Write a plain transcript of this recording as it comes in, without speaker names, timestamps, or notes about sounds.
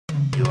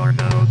are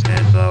now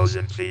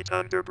 10,000 feet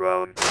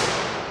underground.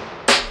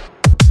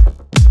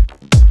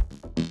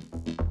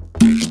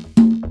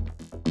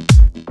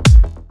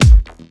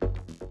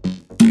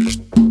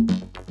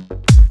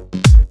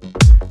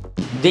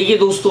 देखिए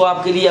दोस्तों,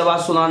 आपके लिए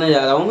आवाज सुनाने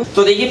जा रहा हूँ मैं।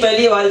 तो देखिए,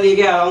 पहली आवाज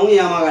लेके आ रहा हूँ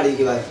यामा गाड़ी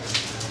की आवाज।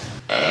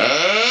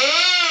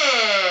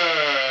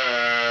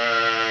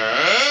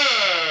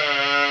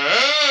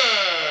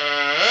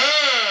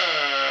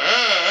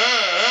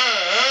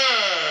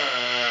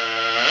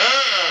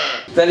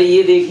 पहले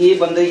ये देखिए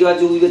बंदर की आवाज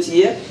जो भी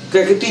बची है,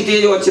 कितनी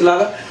तेज और चिल्ला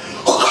रहा।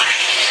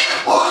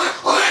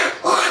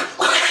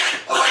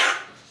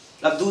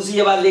 अब दूसरी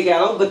आवाज लेके आ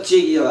रहा हूँ बच्चे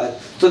की आवाज।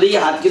 तो देखिए,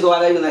 हाथ के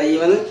द्वारा ही बनाई है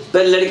मैंने।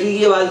 पहले लड़की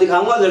की आवाज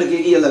दिखाऊंगा, लड़के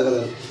की अलग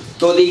अलग।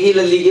 तो देखिए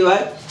लल्ली की आवाज।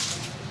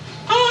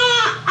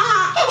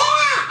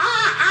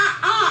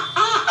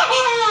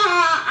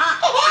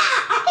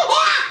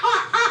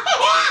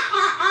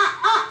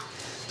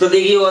 तो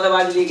देखिए और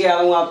आवाज लेके आ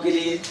रहा हूँ आपके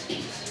लिए।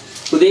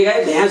 तो देखा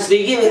है भैंस,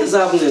 देखिए भैंस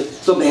आपने,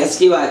 तो भैंस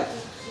की आवाज।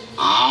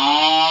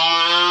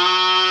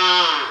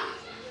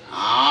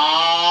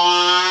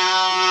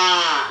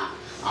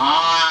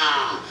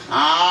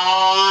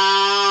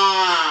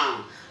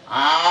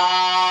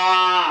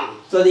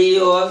 तो देखिए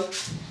और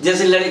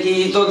जैसे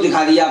लड़की तो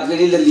दिखा दी आपके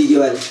लिए लल्ली की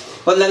आवाज।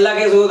 और लल्ला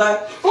कैसे होता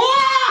है?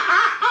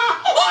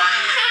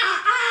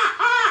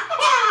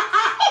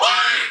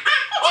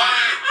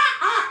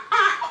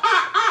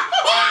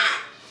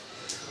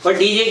 और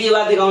डीजे की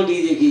बात दिखाऊं,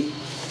 डीजे की।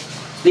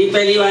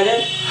 पहली आवाज है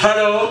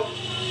हेलो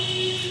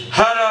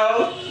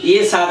हेलो,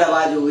 ये सादा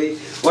आवाज हो गई।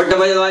 और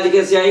डबल आवाज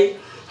कैसे आई?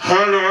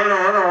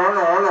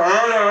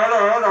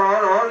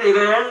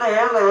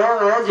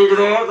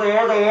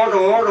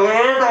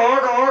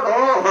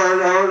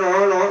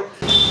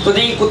 तो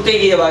देखिए कुत्ते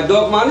की आवाज,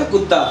 डॉग माने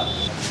कुत्ता।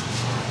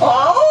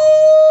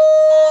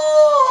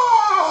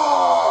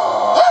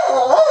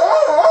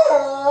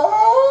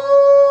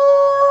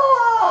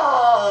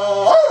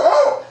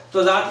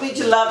 तो रात में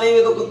चिल्लाते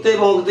हुए तो कुत्ते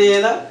भौंकते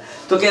हैं ना,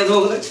 तो कैसे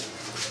भौंकते?